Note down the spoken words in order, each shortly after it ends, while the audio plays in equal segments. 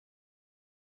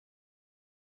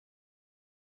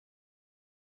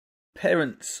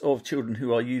Parents of children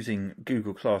who are using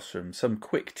Google Classroom, some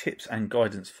quick tips and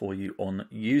guidance for you on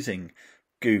using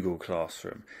Google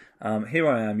Classroom. Here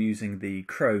I am using the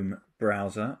Chrome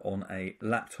browser on a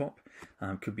laptop.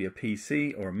 Could be a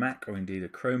PC or a Mac or indeed a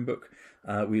Chromebook.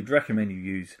 We'd recommend you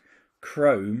use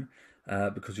Chrome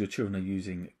because your children are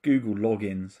using Google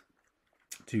logins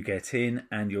to get in,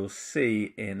 and you'll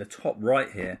see in the top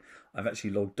right here I've actually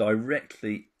logged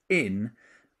directly in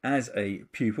as a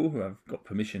pupil who I've got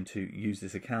permission to use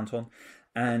this account on,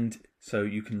 and so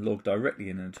you can log directly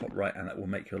in the top right, and that will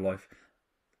make your life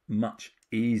much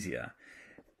easier.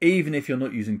 Even if you're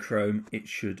not using Chrome, it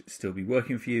should still be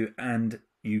working for you, and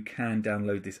you can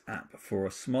download this app for a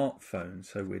smartphone,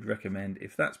 so we'd recommend,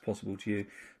 if that's possible to you,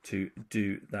 to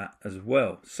do that as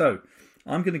well. So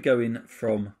I'm going to go in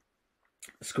from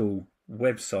school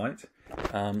website.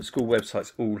 School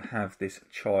websites all have this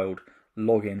child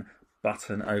login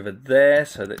button over there,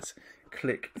 so let's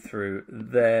click through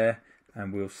there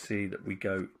and we'll see that we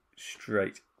go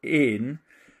straight in.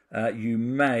 You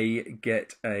may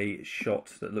get a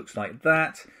shot that looks like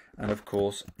that, and of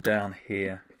course down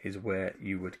here is where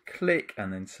you would click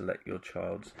and then select your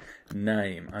child's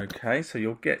name. Okay, so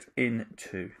you'll get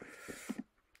into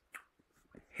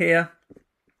here,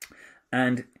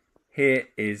 and here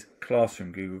is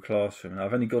Classroom, Google Classroom. And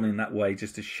I've only gone in that way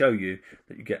just to show you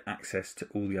that you get access to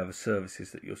all the other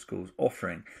services that your school's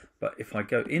offering. But if I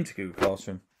go into Google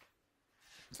Classroom,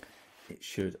 it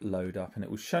should load up and it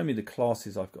will show me the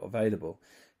classes I've got available.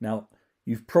 Now,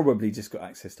 you've probably just got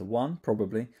access to one,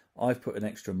 probably. I've put an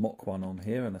extra mock one on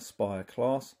here, an Aspire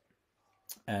class.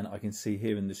 And I can see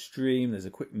here in the stream, there's a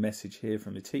quick message here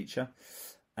from the teacher.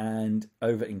 And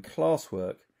over in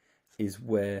classwork is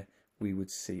where we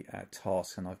would see our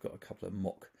tasks, and I've got a couple of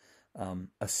mock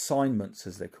assignments,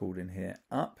 as they're called in here,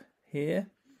 up here.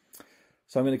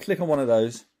 So I'm going to click on one of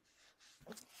those,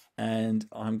 and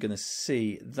I'm going to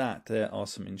see that there are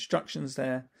some instructions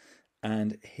there,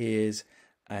 and here's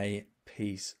a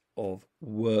piece of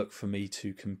work for me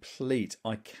to complete.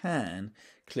 I can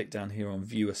click down here on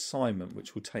View Assignment,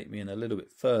 which will take me in a little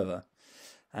bit further,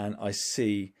 and I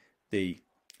see the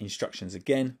instructions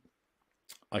again.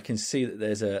 I can see that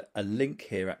there's a link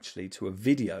here actually to a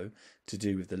video to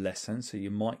do with the lesson, so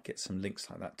you might get some links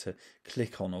like that to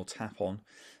click on or tap on.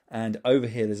 And over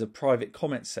here there's a private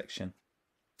comments section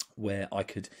where I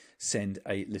could send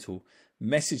a little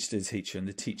message to the teacher, and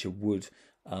the teacher would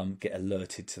get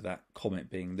alerted to that comment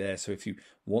being there. So if you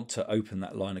want to open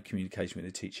that line of communication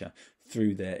with the teacher,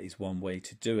 through there is one way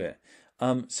to do it.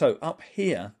 So up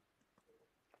here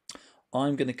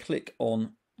I'm going to click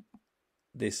on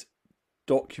this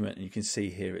document, and you can see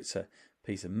here it's a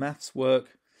piece of maths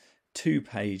work, 2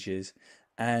 pages,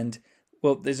 and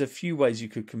well, there's a few ways you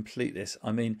could complete this.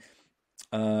 I mean,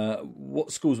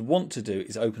 what schools want to do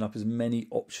is open up as many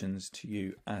options to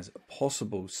you as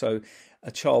possible. So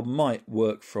a child might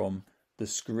work from the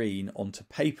screen onto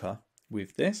paper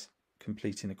with this,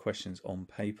 completing the questions on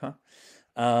paper.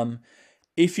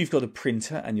 If you've got a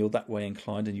printer and you're that way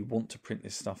inclined and you want to print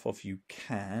this stuff off, you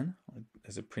can.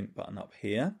 There's a print button up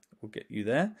here. We'll get you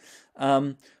there.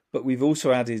 But we've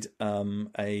also added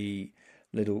a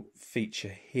little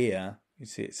feature here. You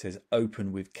see it says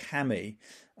Open with Kami.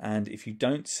 And if you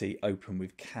don't see Open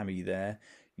with Kami there,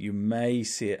 you may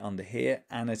see it under here,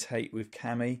 Annotate with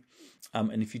Kami.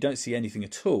 And if you don't see anything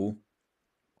at all,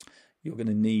 you're going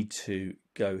to need to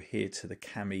go here to the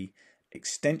Kami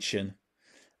extension,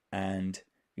 and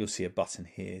you'll see a button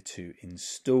here to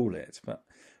install it. But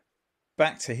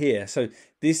back to here, so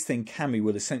this thing Kami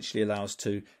will essentially allow us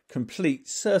to complete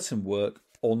certain work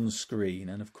on screen,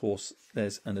 and of course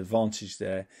there's an advantage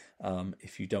there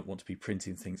if you don't want to be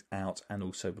printing things out, and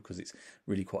also because it's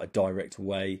really quite a direct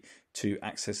way to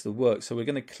access the work. So we're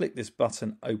going to click this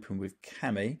button, Open with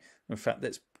Kami. In fact,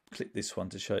 let's click this one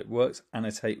to show it works.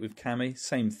 Annotate with Kami,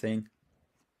 same thing.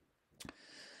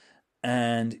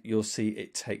 And you'll see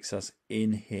it takes us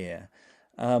in here.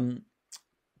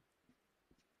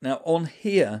 Now on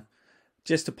here,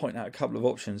 just to point out a couple of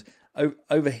options,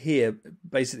 over here,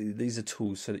 basically these are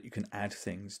tools so that you can add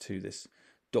things to this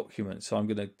document. So I'm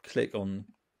going to click on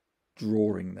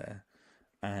drawing there,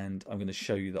 and I'm going to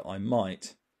show you that I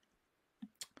might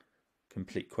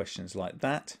complete questions like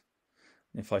that.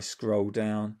 And if I scroll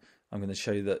down, I'm going to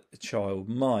show you that the child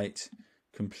might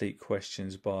complete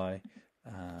questions by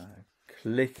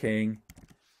clicking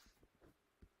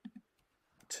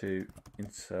to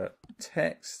insert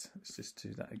text. Let's just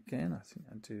do that again. I think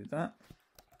I'll do that.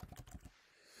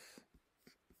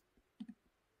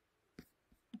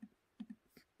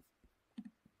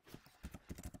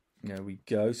 There we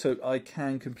go. So I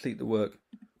can complete the work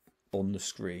on the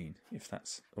screen, if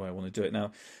that's the way I want to do it.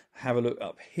 Now, have a look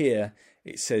up here.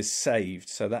 It says saved.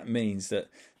 So that means that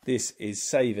this is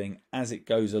saving as it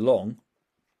goes along.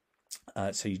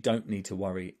 So you don't need to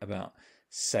worry about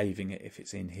saving it if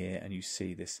it's in here and you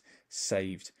see this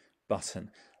saved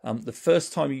button. The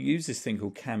first time you use this thing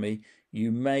called Kami,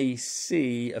 you may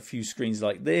see a few screens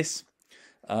like this.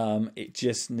 It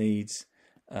just needs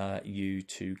you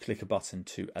to click a button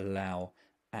to allow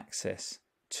access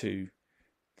to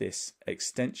this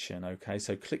extension. Okay,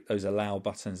 so click those allow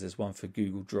buttons. There's one for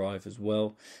Google Drive as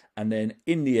well. And then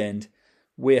in the end,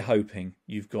 we're hoping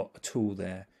you've got a tool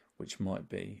there which might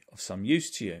be of some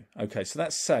use to you. Okay, so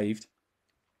that's saved.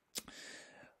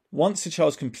 Once the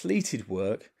child's completed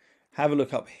work, have a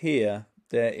look up here.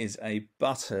 There is a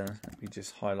button, let me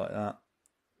just highlight that,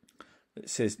 that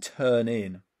says turn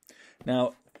in.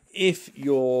 Now, if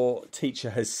your teacher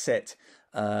has set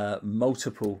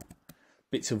multiple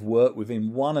bits of work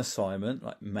within one assignment,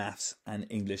 like maths and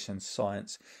English and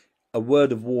science, a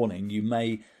word of warning, you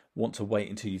may want to wait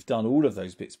until you've done all of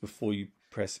those bits before you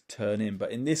press turn in.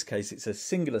 But in this case, it's a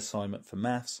single assignment for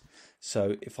maths.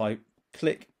 So if I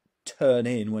click turn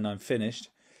in when I'm finished,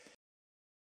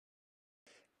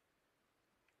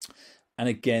 and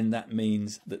again, that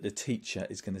means that the teacher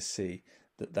is going to see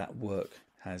that that work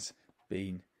has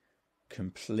been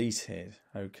completed.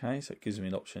 Okay, so it gives me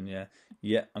an option.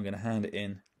 Yeah, I'm going to hand it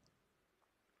in,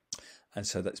 and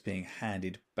so that's being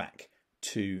handed back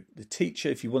to the teacher.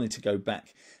 If you wanted to go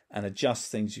back and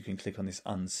adjust things, you can click on this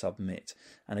unsubmit.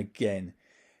 And again,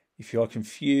 if you are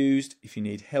confused, if you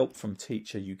need help from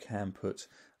teacher, you can put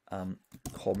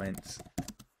comments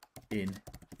in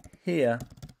here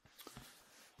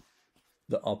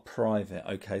that are private.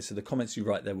 Okay, so the comments you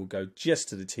write there will go just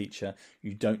to the teacher.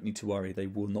 You don't need to worry, they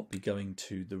will not be going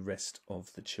to the rest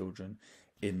of the children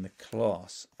in the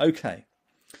class. Okay,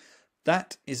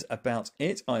 that is about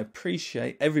it. I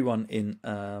appreciate everyone in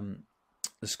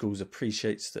the schools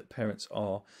appreciates that parents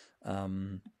are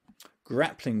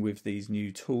grappling with these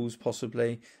new tools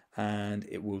possibly, and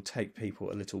it will take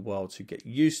people a little while to get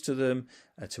used to them,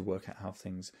 to work out how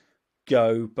things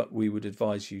go, but we would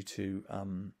advise you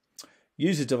to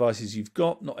use the devices you've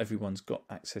got. Not everyone's got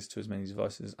access to as many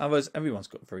devices as others. Everyone's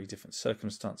got very different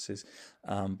circumstances,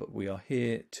 but we are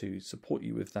here to support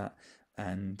you with that,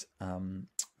 and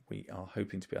we are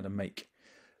hoping to be able to make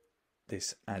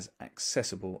this as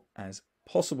accessible as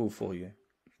possible for you.